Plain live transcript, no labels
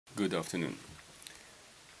good afternoon.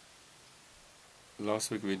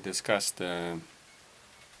 Last week we discussed the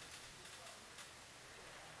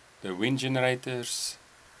wind generators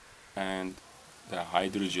and the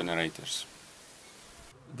hydro generators.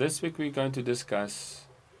 This week we're going to discuss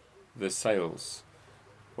the sails.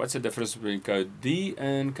 What's the difference between code D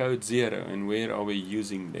and code 0 and where are we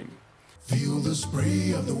using them? Feel the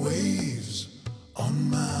spray of the waves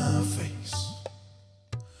on my face.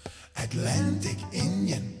 Atlantic,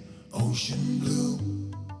 Indian, ocean blue.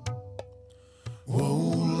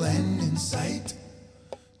 Whoa, land in sight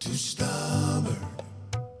to starboard.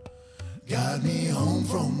 Got me home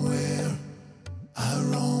from where I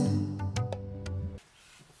roam.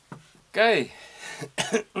 Okay.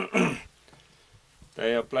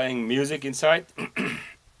 They are playing music inside.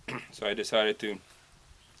 So I decided to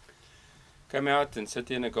come out and sit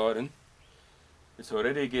in the garden. It's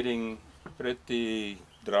already getting pretty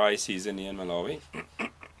dry season here in Malawi.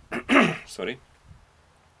 Sorry.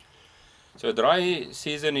 So dry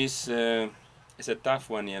season is a tough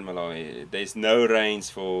one here in Malawi. There's no rains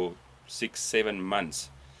for 6-7 months.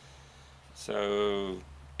 So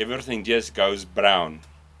everything just goes brown.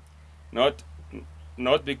 Not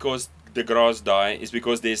because the grass die, it's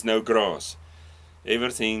because there's no grass.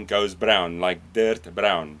 Everything goes brown, like dirt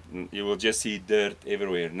brown. You will just see dirt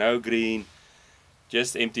everywhere. No green,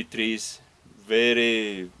 just empty trees.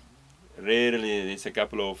 Very rarely there's a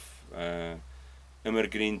couple of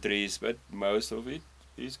evergreen trees, but most of it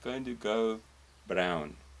is going to go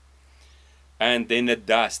brown. And then the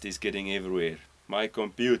dust is getting everywhere. My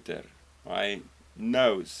computer, my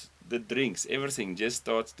nose, the drinks, everything just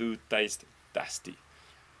starts to taste dusty.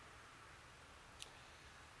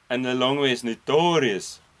 And the Longway is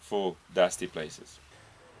notorious for dusty places.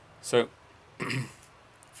 So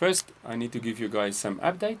first I need to give you guys some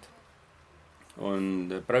update on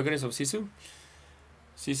the progress of Sisu.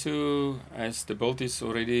 Sisu, as the build is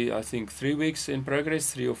already, I think, 3 weeks in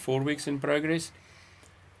progress, 3 or 4 weeks in progress.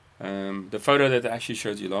 The photo that I actually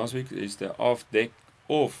showed you last week is the off deck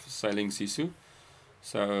of Sailing Sisu.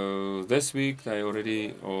 So this week they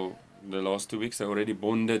already, or the last 2 weeks, they already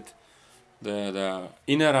bonded the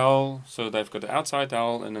inner hull. So they've got the outside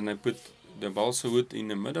hull, and then they put the balsa wood in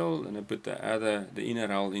the middle, and they put the inner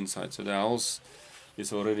hull inside. So the hulls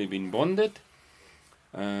is already been bonded.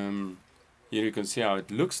 Here you can see how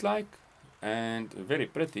it looks like, and very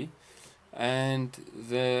pretty. And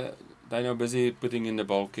they're now busy putting in the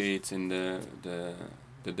bulkheads and the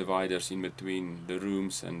dividers in between the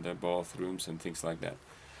rooms and the bathrooms and things like that.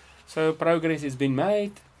 So progress has been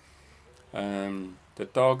made. The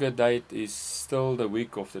target date is still the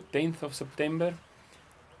week of the 10th of September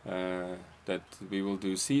that we will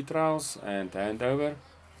do sea trials and handover.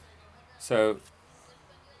 So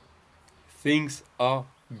things are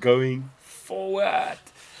going forward.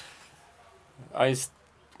 I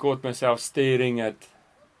caught myself staring at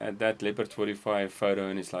that Leopard 45 photo,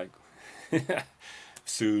 and it's like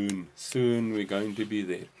soon we're going to be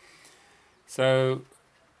there. So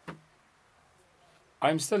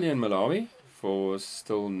I'm still in Malawi for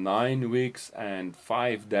still 9 weeks and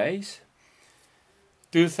 5 days.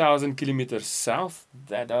 2,000 kilometers south,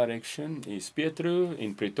 that direction is Pietru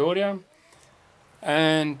in Pretoria,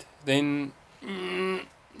 and then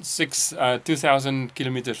 2,000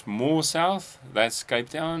 kilometers more south, that's Cape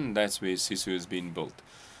Town. That's where Sisu has been built.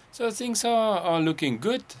 So things are looking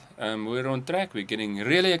good. We're on track. We're getting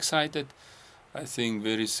really excited. I think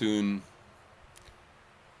very soon.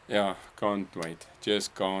 Yeah, can't wait.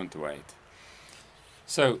 Just can't wait.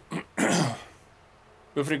 So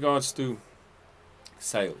with regards to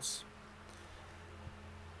sails,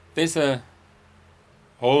 there's a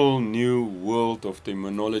whole new world of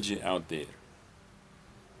terminology out there.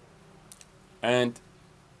 And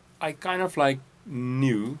I kind of like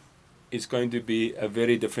knew it's going to be a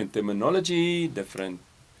very different terminology, different,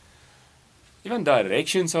 even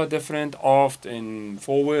directions are different, aft and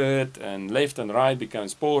forward and left and right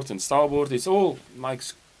becomes port and starboard. It's all like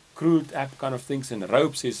screwed up kind of things, and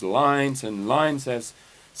ropes is lines, and lines as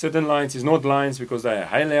certain lines is not lines because they are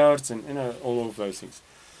halyards, and all of those things.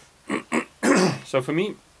 So for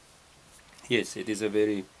me, yes, it is a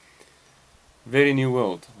very, very new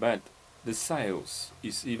world, but the sails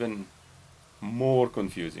is even more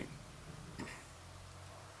confusing. I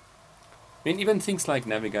mean, even things like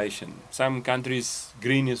navigation. Some countries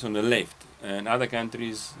green is on the left, and other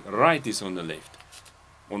countries right is on the left,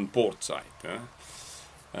 on port side.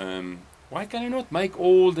 Why can you not make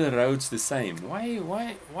all the roads the same?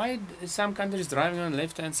 Why some countries driving on the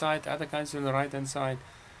left hand side, other countries on the right hand side?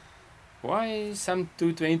 Why some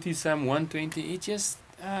 220, some 120? It just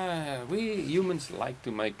we humans like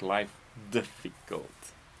to make life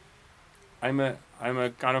difficult. I'm a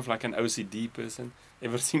kind of like an OCD person.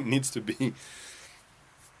 Everything needs to be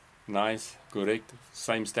nice, correct,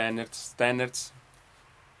 same standards.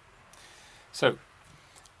 So,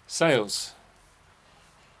 sails.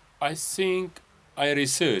 I think I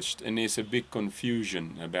researched and there's a big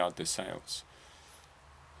confusion about the sails.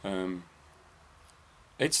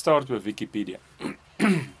 Let's start with Wikipedia.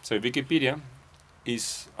 So Wikipedia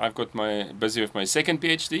is, I've got busy with my second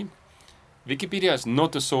PhD. Wikipedia is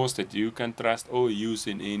not a source that you can trust or use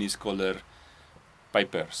in any scholar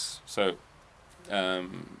papers. So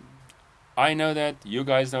I know that, you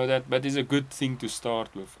guys know that, but it's a good thing to start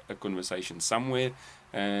with a conversation somewhere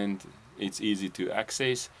and it's easy to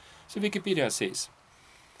access. So Wikipedia says,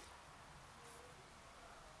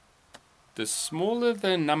 the smaller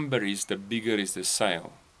the number is, the bigger is the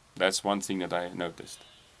sail. That's one thing that I noticed.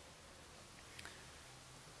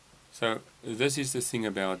 So this is the thing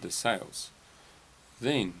about the sails.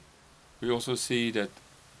 Then we also see that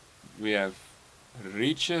we have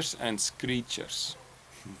reachers and screechers.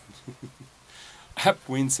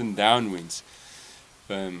 Upwinds and downwinds.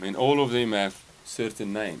 And all of them have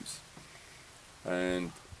certain names.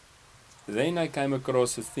 And then I came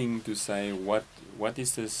across a thing to say what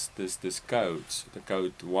is this codes? The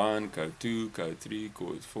code 1, code 2, code 3,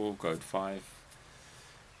 code 4, code 5,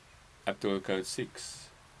 up to code 6.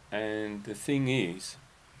 And the thing is,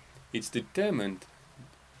 it's determined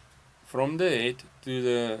from the head to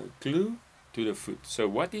the clue to the foot. So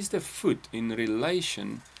what is the foot in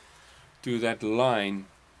relation to that line,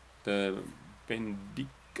 the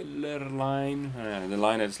perpendicular line, the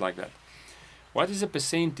line that's like that? What is the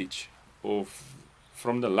percentage of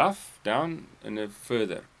from the luff down and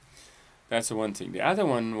further? That's the one thing. The other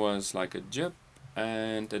one was like a jib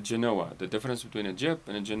and a genoa. The difference between a jib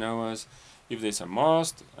and a genoa is if there's a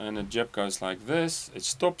mast and a jib goes like this, it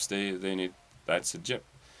stops there, then that's a jib.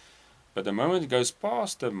 But the moment it goes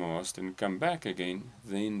past the mast and come back again,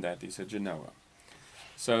 then that is a genoa.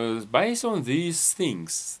 So based on these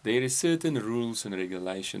things, there is certain rules and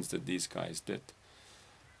regulations that these guys did,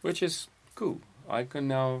 which is cool. I can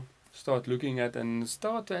now start looking at and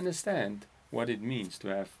start to understand what it means to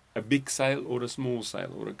have a big sail or a small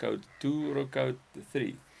sail, or a code 2 or a code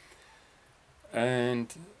 3.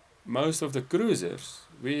 And most of the cruisers,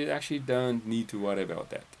 we actually don't need to worry about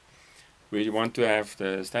that. We want to have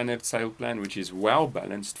the standard sail plan, which is well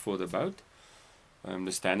balanced for the boat.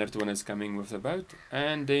 The standard one is coming with the boat.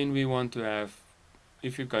 And then we want to have,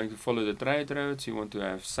 if you're going to follow the trade routes, you want to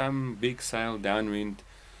have some big sail downwind.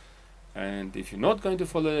 And if you're not going to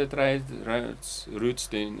follow the trade routes,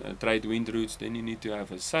 then trade wind routes, then you need to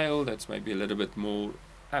have a sail that's maybe a little bit more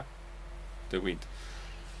up the wind.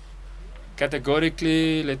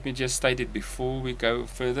 Categorically, let me just state it before we go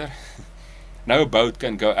further. No boat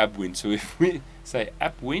can go upwind. So if we say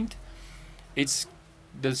upwind, it's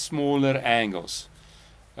the smaller angles.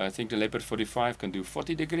 I think the Leopard 45 can do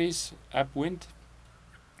 40 degrees upwind.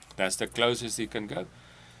 That's the closest it can go.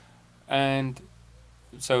 And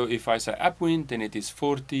so if I say upwind, then it is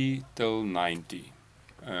 40 till 90.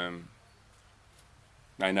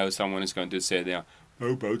 I know someone is going to say there,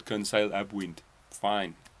 no boat can sail upwind.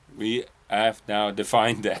 Fine. We have now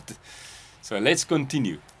defined that. So let's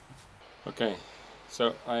continue. Okay,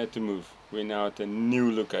 so I had to move. We're now at a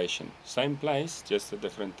new location. Same place, just a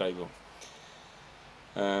different table.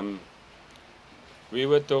 We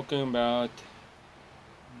were talking about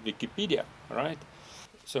Wikipedia, right?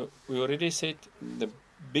 So we already said the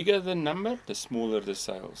bigger the number, the smaller the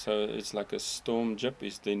sail. So it's like a storm jib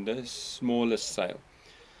is then the smallest sail.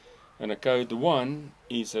 And a code 1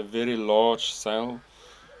 is a very large sail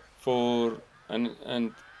for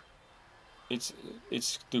and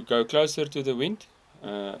it's to go closer to the wind,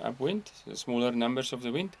 upwind, the smaller numbers of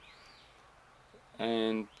the wind,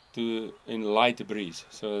 and to in light breeze.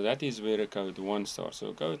 So that is where a code 1 starts.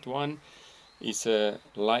 So code 1 is a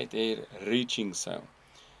light air reaching sail.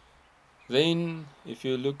 Then if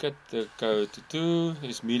you look at the code 2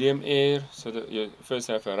 is medium air, so that you first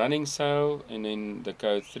have a running sail, and then the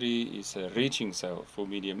code 3 is a reaching sail for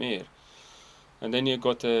medium air. And then you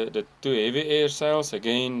got the 2 heavy air sails.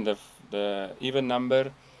 Again, the even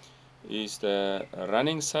number is the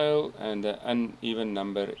running sail, and the uneven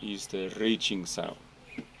number is the reaching sail.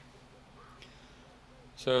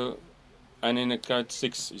 So, and in the code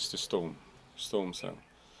 6 is the storm sail.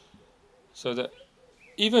 So the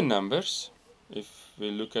even numbers, if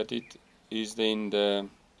we look at it, is then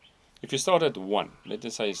if you start at 1, let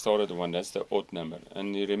us say you start at 1, that's the odd number,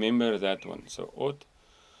 and you remember that one. So odd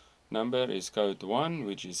number is code 1,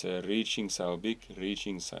 which is a reaching sail, big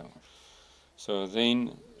reaching sail. So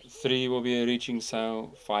then 3 will be a reaching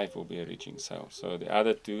sail, 5 will be a reaching sail. So the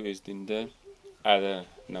other 2 is in the other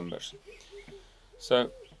numbers.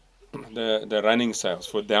 So the running sails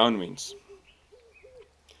for downwinds.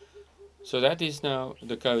 So that is now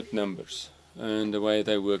the code numbers and the way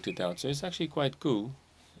they worked it out. So it's actually quite cool,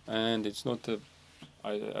 and it's not a,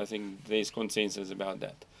 I think there's consensus about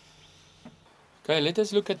that. Okay, let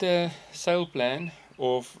us look at the sail plan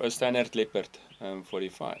of a standard Leopard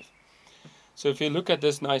 45. So if you look at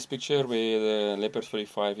this nice picture where the Leopard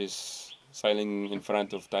 45 is sailing in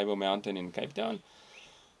front of Table Mountain in Cape Town,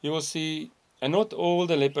 you will see, and not all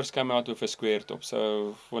the Leopards come out with a square top.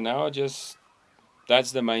 So for now, just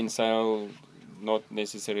that's the main sail, not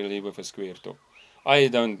necessarily with a square top. I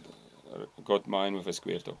don't got mine with a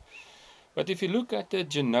square top. But if you look at the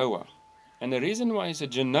Genoa, and the reason why it's a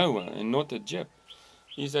Genoa and not a jib,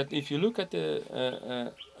 is that if you look at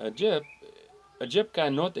a jib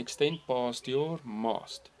cannot extend past your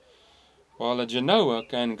mast, while a Genoa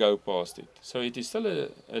can go past it. So it is still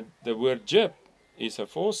the word jib is a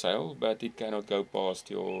foresail, but it cannot go past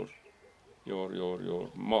your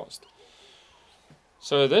mast.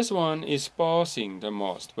 So this one is passing the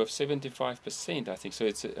mast with 75%, I think. So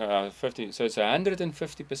it's 50. So it's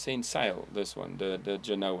 150% sail. This one, the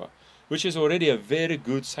Genoa, which is already a very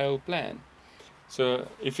good sail plan. So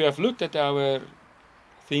if you have looked at our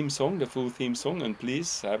theme song, the full theme song, and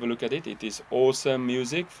please have a look at it. It is awesome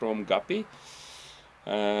music from Guppy.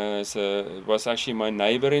 So it was actually my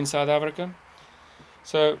neighbor in South Africa.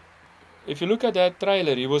 So if you look at that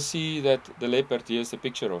trailer, you will see that the Leopard, here's a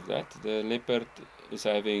picture of that. The Leopard is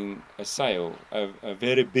having a sail, a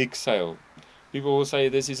very big sail. People will say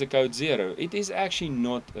this is a code 0. It is actually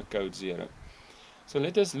not a code 0. So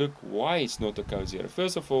let us look why it's not a code 0.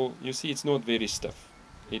 First of all, you see it's not very stiff.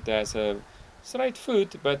 It has a straight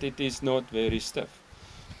foot, but it is not very stiff.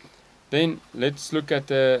 Then let's look at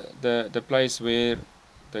the place where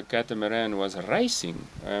the Catamaran was racing.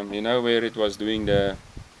 You know, where it was doing the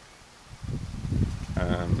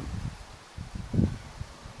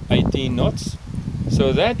 18 knots.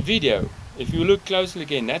 So that video, if you look closely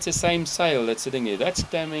again, that's the same sail that's sitting here. That's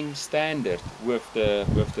coming standard with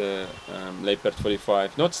the Leopard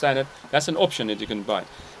 45. Not standard, that's an option that you can buy.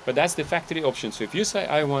 But that's the factory option. So if you say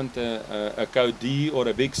I want a code D or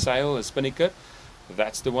a big sail, a spinnaker,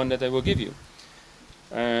 that's the one that I will give you.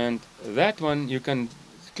 And that one you can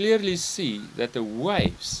clearly see that the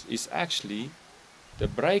waves is actually, the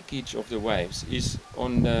breakage of the waves is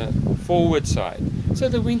on the forward side. So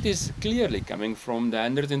the wind is clearly coming from the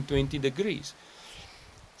 120 degrees.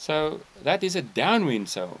 So that is a downwind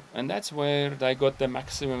sail, and that's where they got the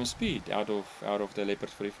maximum speed out of the Leopard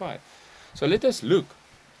 45. So let us look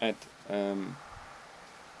at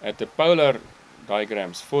the polar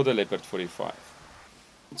diagrams for the Leopard 45.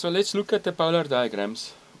 So let's look at the polar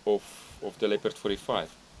diagrams of the Leopard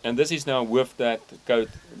 45. And this is now with that code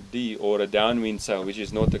D or a downwind sail, which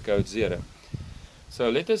is not the code 0. So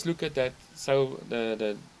let us look at that sail,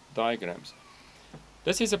 the diagrams.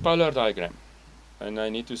 This is a polar diagram, and I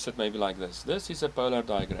need to sit maybe like this. This is a polar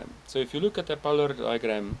diagram. So if you look at the polar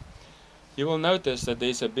diagram, you will notice that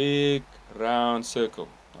there's a big round circle.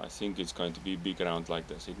 I think it's going to be big round like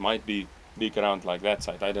this. It might be big round like that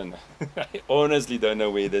side. I don't know. I honestly don't know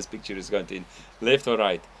where this picture is going to end. Left or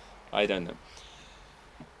right, I don't know.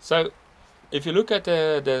 So if you look at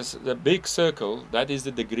the big circle, that is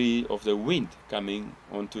the degree of the wind coming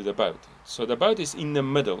onto the boat. So the boat is in the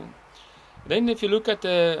middle. Then if you look at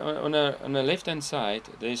on the left hand side,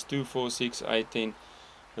 there's 2, 4, 6, 8, 10.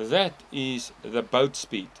 That is the boat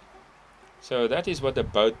speed. So that is what the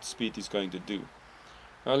boat speed is going to do.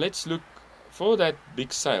 Now let's look for that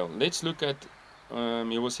big sail. Let's look at,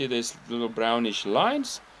 you will see there's little brownish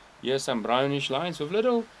lines. Here's some brownish lines with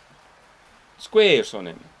little squares on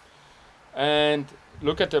them. And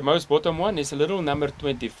look at the most bottom one is a little number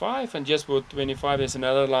 25, and just for 25 there's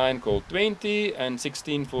another line called 20, and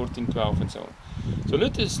 16, 14, 12 and so on. So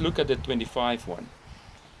let us look at the 25 one.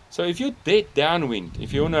 So if you're dead downwind,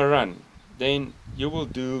 if you want to run, then you will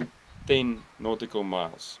do 10 nautical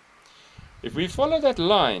miles. If we follow that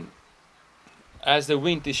line as the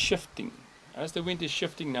wind is shifting, now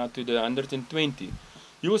to the 120,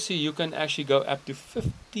 you will see you can actually go up to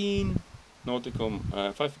 15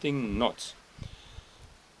 knots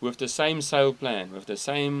with the same sail plan, with the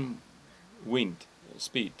same wind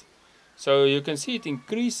speed. So you can see it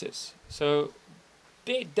increases. So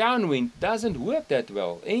dead downwind doesn't work that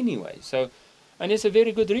well anyway. So, and it's a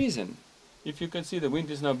very good reason. If you can see, the wind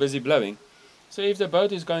is now busy blowing. So if the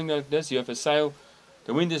boat is going like this, you have a sail,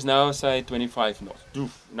 the wind is now, say, 25 knots. Doof.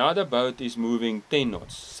 Now the boat is moving 10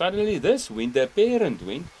 knots. Suddenly this wind, the parent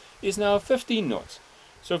wind, is now 15 knots.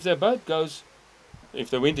 So if the boat goes, if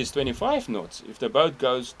the wind is 25 knots, if the boat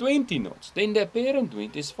goes 20 knots, then the apparent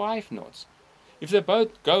wind is 5 knots. If the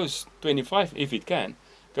boat goes 25, if it can,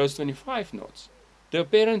 goes 25 knots, the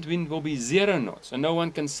apparent wind will be 0 knots, and no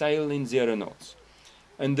one can sail in 0 knots.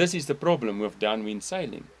 And this is the problem with downwind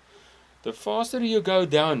sailing. The faster you go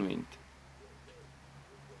downwind,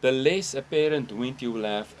 the less apparent wind you will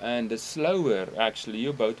have, and the slower actually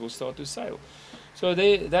your boat will start to sail. So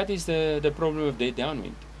that is the problem with dead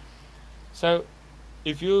downwind. So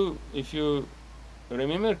if you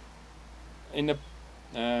remember in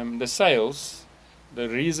the sails, the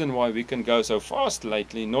reason why we can go so fast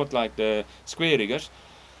lately, not like the square riggers,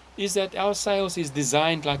 is that our sails is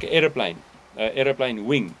designed like an aeroplane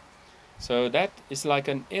wing. So that is like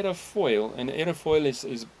an aerofoil, and an aerofoil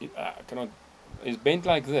is bent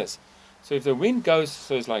like this. So if the wind goes,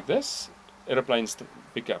 so it's like this, aeroplanes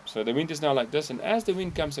pick up. So the wind is now like this, and as the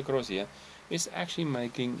wind comes across here, it's actually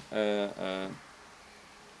making a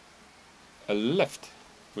lift,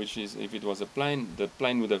 which is, if it was a plane, the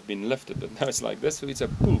plane would have been lifted, but now it's like this, so it's a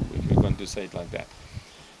pull, if you want to say it like that.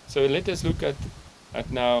 So let us look at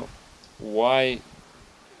now why,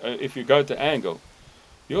 if you go to angle,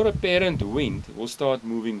 your apparent wind will start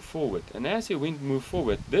moving forward, and as your wind moves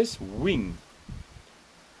forward, this wing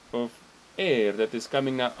of air that is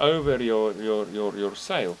coming now over your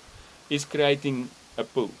sail is creating a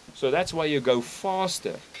pull. So that's why you go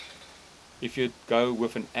faster if you go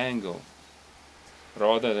with an angle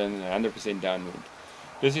rather than 100% downwind.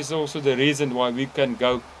 This is also the reason why we can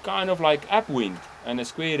go kind of like upwind, and the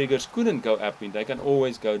square riggers couldn't go upwind. They can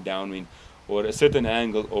always go downwind, or a certain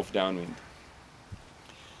angle of downwind.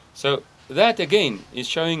 So that again is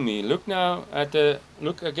showing me, look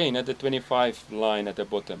again at the 25 line at the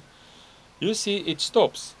bottom. You see it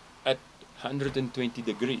stops at 120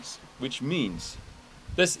 degrees, which means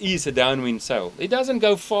this is a downwind sail. It doesn't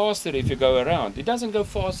go faster if you go around. It doesn't go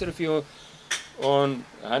faster if you're on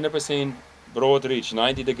 100% broad reach,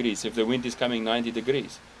 90 degrees, if the wind is coming 90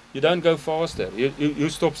 degrees. You don't go faster. You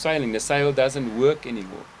stop sailing. The sail doesn't work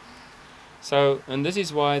anymore. So, and this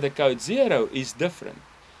is why the code 0 is different.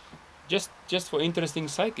 Just for interesting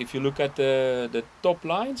sake, if you look at the top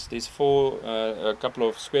lines, there's a couple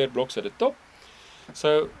of square blocks at the top.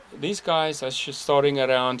 So these guys are starting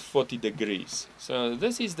around 40 degrees. So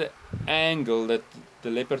this is the angle that the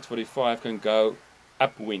Leopard 45 can go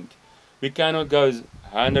upwind. We cannot go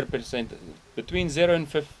 100% between 0 and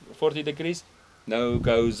 40 degrees, no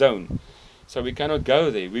go zone. So we cannot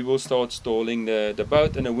go there. We will start stalling the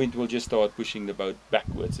boat, and the wind will just start pushing the boat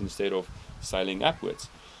backwards instead of sailing upwards.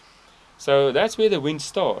 So that's where the wind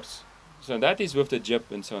starts. So that is with the jib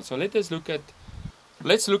and so on. So let's look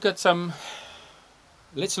at some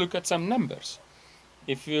numbers.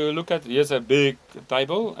 If you look at, here's a big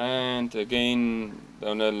table, and again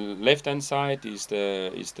on the left hand side is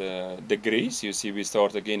the degrees. You see we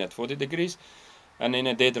start again at 40 degrees, and then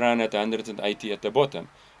a dead run at 180 at the bottom.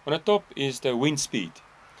 On the top is the wind speed,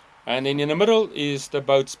 and then in the middle is the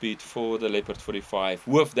boat speed for the Leopard 45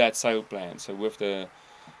 with that sail plan. So with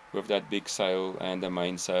that big sail and the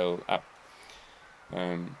main sail up.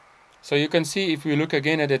 So you can see, if we look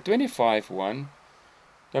again at the 25 one,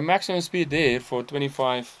 the maximum speed there for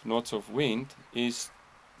 25 knots of wind is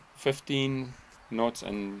 15 knots,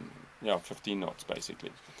 and 15 knots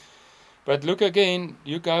basically. But look again,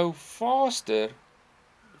 you go faster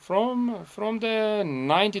from the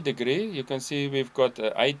 90 degree. You can see we've got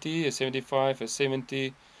a 80, a 75, a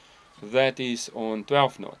 70. That is on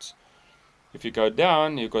 12 knots. If you go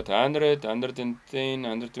down, you've got 100, 110,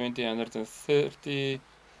 120, 130,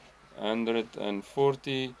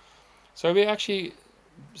 140. So we're actually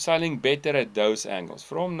sailing better at those angles.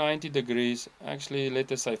 From 90 degrees, actually,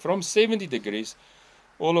 let us say from 70 degrees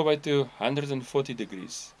all the way to 140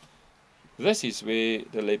 degrees. This is where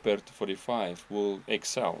the Leopard 45 will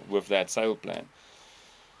excel with that sail plan.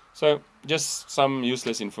 So just some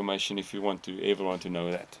useless information if you ever want to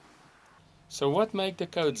know that. So what make the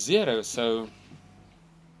code 0 so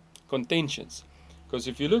contentious? Because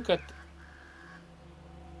if you look at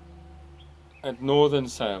northern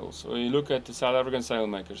sails, or you look at the South African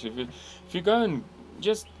sailmakers, if you go and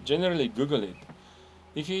just generally Google it,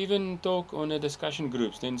 if you even talk on the discussion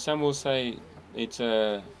groups, then some will say it's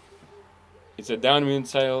a downwind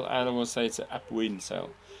sail, others will say it's an upwind sail.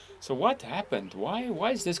 So what happened?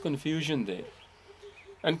 Why is this confusion there?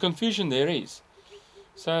 And confusion there is.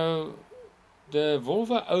 So the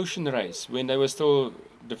Volvo Ocean Race, when they were still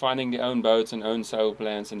defining their own boats and own sail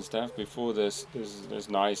plans and stuff, before this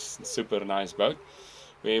nice, super nice boat,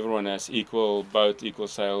 where everyone has equal boat, equal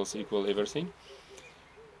sails, equal everything,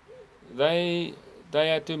 they they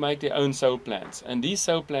had to make their own sail plans, and these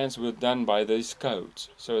sail plans were done by these codes,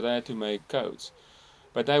 so they had to make codes.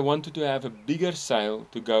 But they wanted to have a bigger sail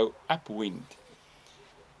to go upwind,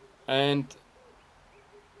 and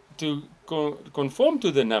to conform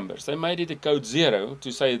to the numbers, they made it a code 0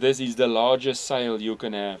 to say this is the largest sail you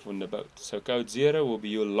can have on the boat. So code 0 will be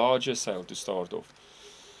your largest sail to start off.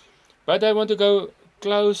 But they want to go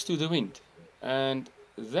close to the wind, and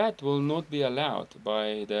that will not be allowed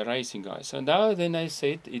by the racing guys. So now then I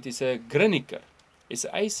said it is a grinnaker. It's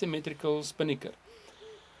an asymmetrical spinnaker,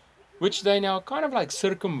 which they now kind of like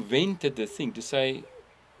circumvented the thing to say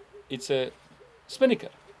it's a spinnaker.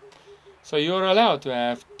 So you're allowed to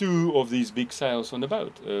have 2 of these big sails on the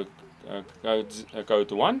boat, a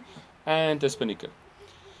code 1 and a spinnaker.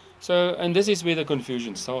 So, and this is where the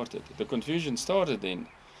confusion started. The confusion started then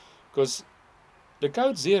because the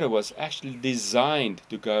code 0 was actually designed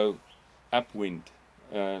to go upwind,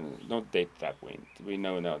 not dead upwind, we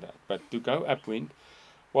know now that, but to go upwind,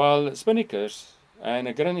 while spinnakers and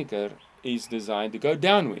a grinnaker is designed to go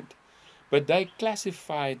downwind. But they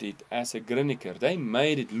classified it as a grinnaker. They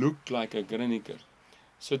made it look like a grinnaker.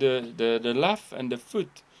 So the luff and the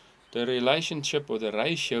foot, the relationship or the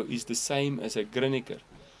ratio is the same as a grinnaker.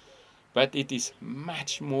 But it is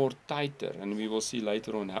much more tighter, and we will see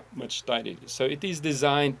later on how much tighter it is. So it is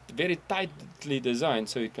designed, very tightly designed,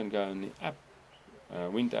 so it can go only up,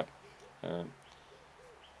 wind up,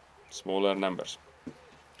 smaller numbers.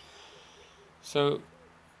 So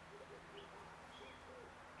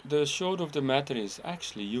the short of the matter is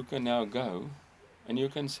actually you can now go and you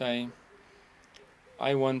can say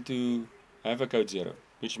I want to have a code 0,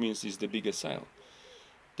 which means it's the biggest sail.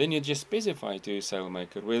 Then you just specify to your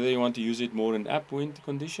sailmaker whether you want to use it more in upwind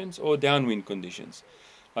conditions or downwind conditions.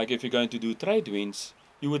 Like if you're going to do trade winds,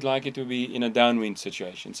 you would like it to be in a downwind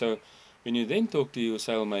situation. So when you then talk to your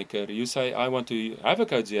sailmaker, you say I want to have a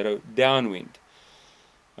code 0 downwind.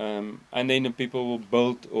 And then people will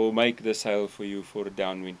build or make the sail for you for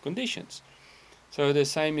downwind conditions. So the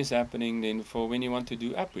same is happening then for when you want to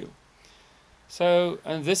do upwheel. So,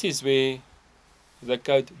 and this is where the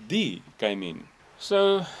code D came in.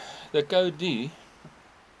 So the code D,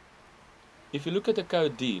 if you look at the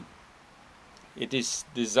code D, it is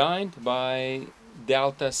designed by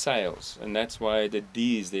Delta Sails, and that's why the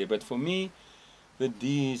D is there. But for me, the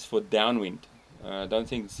D is for downwind. I don't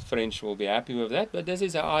think French will be happy with that, but this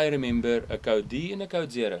is how I remember a code D and a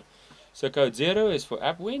code 0. So code 0 is for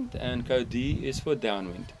upwind and code D is for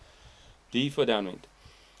downwind. D for downwind.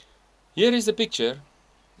 Here is the picture.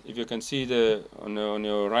 If you can see on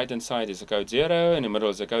your right hand side is a code 0, in the middle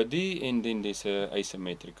is a code D, and then there's a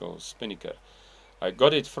asymmetrical spinnaker. I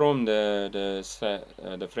got it from the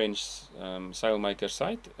French sailmaker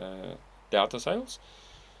site, Delta Sails.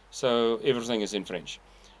 So everything is in French.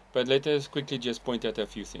 But let us quickly just point out a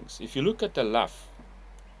few things. If you look at the luff,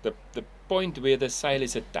 the point where the sail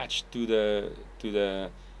is attached to the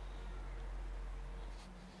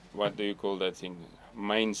what do you call that thing?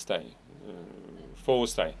 Mainstay,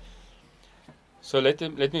 forestay. So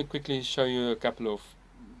let me quickly show you a couple of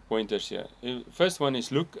pointers here. First one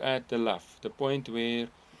is look at the luff, the point where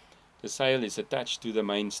the sail is attached to the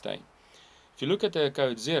mainstay. If you look at the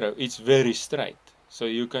code 0, it's very straight. So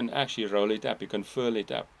you can actually roll it up, you can furl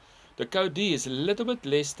it up. The code D is a little bit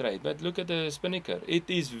less straight, but look at the spinnaker. It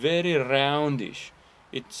is very roundish.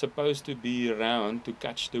 It's supposed to be round to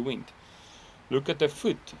catch the wind. Look at the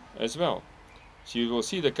foot as well. So you will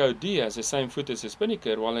see the code D has the same foot as the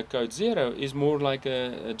spinnaker, while the code 0 is more like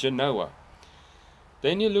a Genoa.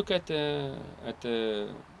 Then you look at the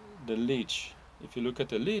leech. If you look at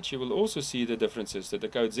the leech, you will also see the differences, that the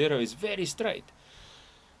code 0 is very straight.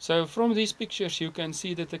 So from these pictures you can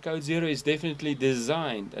see that the code 0 is definitely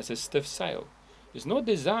designed as a stiff sail. It's not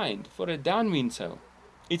designed for a downwind sail.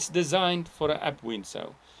 It's designed for an upwind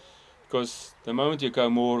sail. Because the moment you go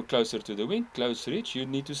more closer to the wind, close reach, you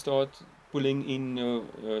need to start pulling in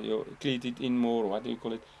your cleat it in more, what do you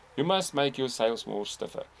call it? You must make your sails more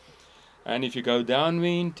stiffer. And if you go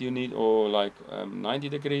downwind, you need, or like 90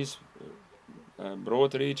 degrees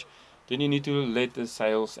broad reach, then you need to let the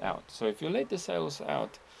sails out. So if you let the sails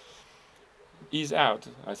out, ease out,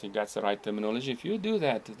 I think that's the right terminology. If you do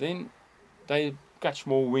that, then they catch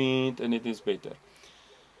more wind and it is better.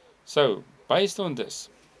 So based on this,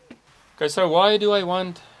 okay, so why do I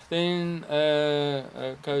want then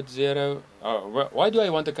a code 0? Why do I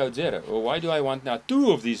want a code 0? Or why do I want now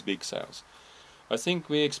 2 of these big sails? I think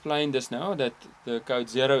we explained this now, that the code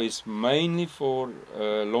 0 is mainly for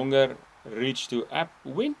longer reach to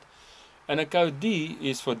upwind, and a code D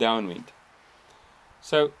is for downwind.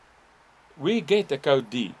 So we get a code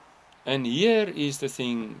D, and here is the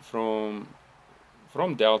thing from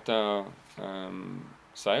from Delta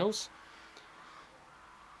sails,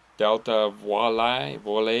 Delta voile,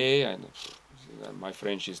 and my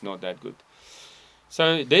French is not that good.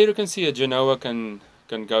 So there you can see a Genoa can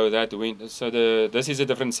go that wind. So this is a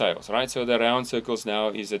different sails, right? So the round circles now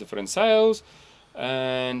is a different sails,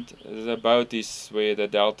 and the boat is where the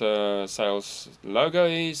Delta sails logo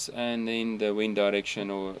is, and then the wind direction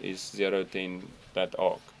is 010, that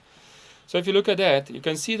arc. So if you look at that, you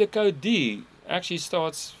can see the code D actually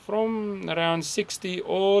starts from around 60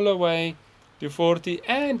 all the way to 40,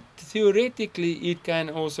 and theoretically it can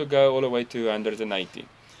also go all the way to 180.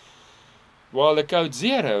 While the code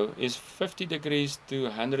 0 is 50 degrees to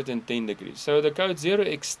 110 degrees. So the code 0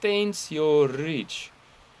 extends your reach.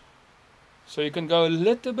 So you can go a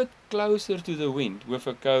little bit closer to the wind with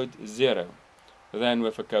a code 0 than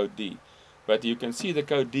with a code D. But you can see the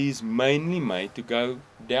code D is mainly made to go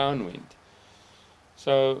downwind.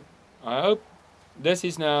 So I hope this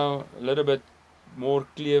is now a little bit more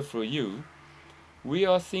clear for you. We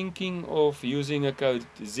are thinking of using a code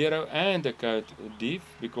 0 and a code D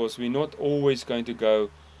because we're not always going to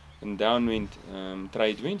go in downwind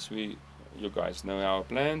trade winds. You guys know our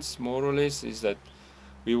plans more or less is that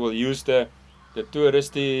we will use the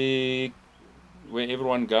touristic, where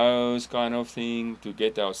everyone goes kind of thing, to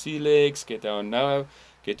get our sea legs, get to know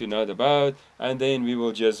the boat, and then we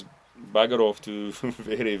will just bugger off to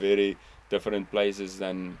very, very different places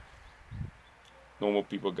than normal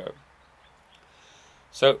people go.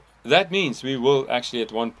 So that means we will actually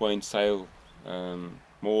at one point sail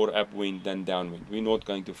more upwind than downwind. We're not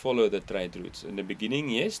going to follow the trade routes. In the beginning,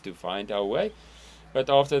 yes, to find our way, but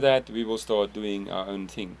after that we will start doing our own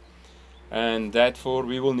thing. And therefore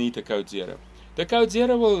we will need a code 0. The code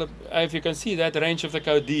 0 will, if you can see, that range of the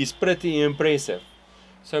code D is pretty impressive.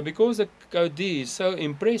 So because the code D is so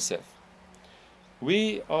impressive,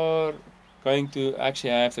 we are going to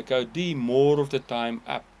actually have the code D more of the time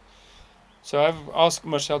up. So I've asked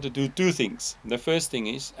Marcel to do two things. The first thing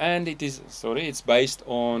is, and it's based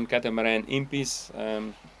on Catamaran Impy's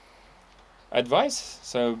advice.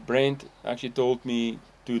 So Brent actually told me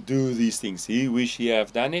to do these things. He wished he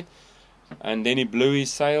have done it, and then he blew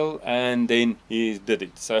his sail, and then he did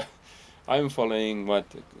it. So I'm following what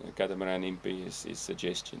Catamaran Impy's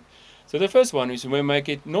suggestion. So the first one is we make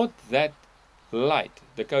it not that light.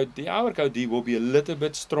 Our code D will be a little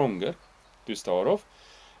bit stronger to start off.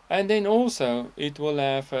 And then also it will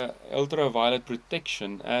have ultraviolet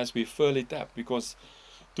protection as we fill it up, because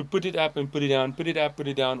to put it up and put it down, put it up, put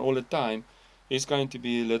it down all the time is going to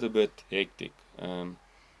be a little bit hectic.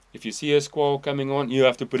 If you see a squall coming on, you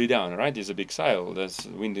have to put it down, right? There's a big sail, the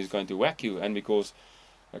wind is going to whack you, and because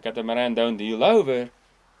a catamaran don't heel over,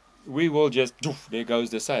 we will just, there goes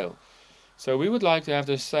the sail. So we would like to have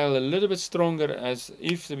the sail a little bit stronger, as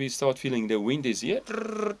if we start feeling the wind is here,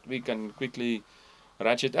 we can quickly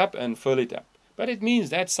ratchet up and fill it up. But it means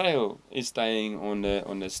that sail is staying on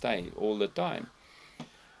the stay all the time.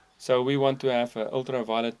 So we want to have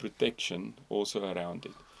ultraviolet protection also around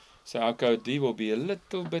it. So our code D will be a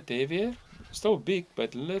little bit heavier, still big,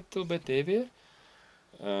 but a little bit heavier.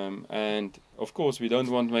 And of course we don't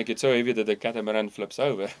want to make it so heavy that the catamaran flips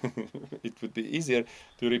over. It would be easier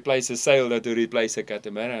to replace a sail than to replace a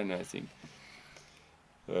catamaran, I think.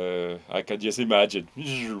 I can just imagine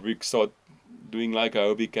we start doing like a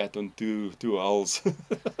hobby cat on two hulls.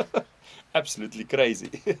 Absolutely crazy.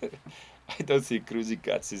 I don't think cruising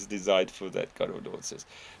cats is designed for that kind of nonsense.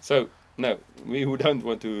 So no, we don't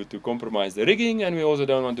want to compromise the rigging, and we also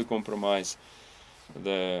don't want to compromise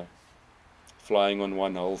the flying on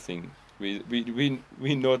one hull thing. We're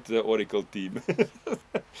not the Oracle team.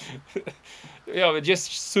 Yeah, but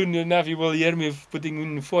just soon enough you will hear me putting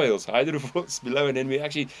in foils, hydrofoils below, and then we're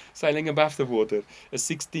actually sailing above the water, a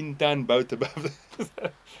 16-ton boat above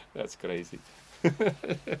the That's crazy.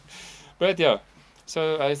 But yeah,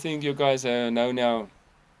 so I think you guys know now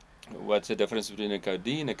what's the difference between a code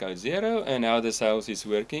D and a code 0, and how the sails is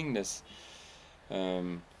working. This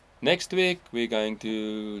next week we're going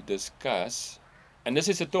to discuss, and this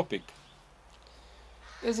is a topic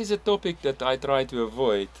that I try to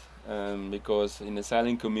avoid, because in the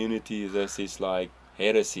sailing community this is like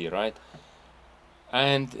heresy, right?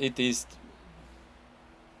 And it is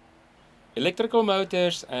electrical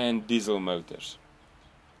motors and diesel motors.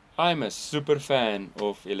 I'm a super fan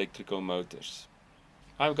of electrical motors.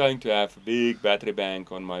 I'm going to have a big battery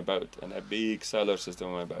bank on my boat and a big solar system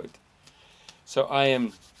on my boat. So I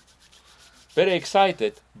am very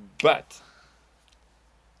excited, but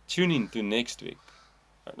tune in to next week.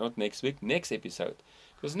 Not next week, next episode.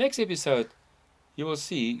 Because next episode you will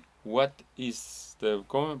see what is the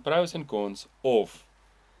pros and cons of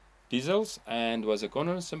diesels and was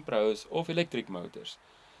economists and pros of electric motors.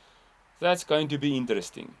 That's going to be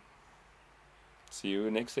interesting. See you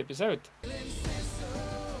next episode.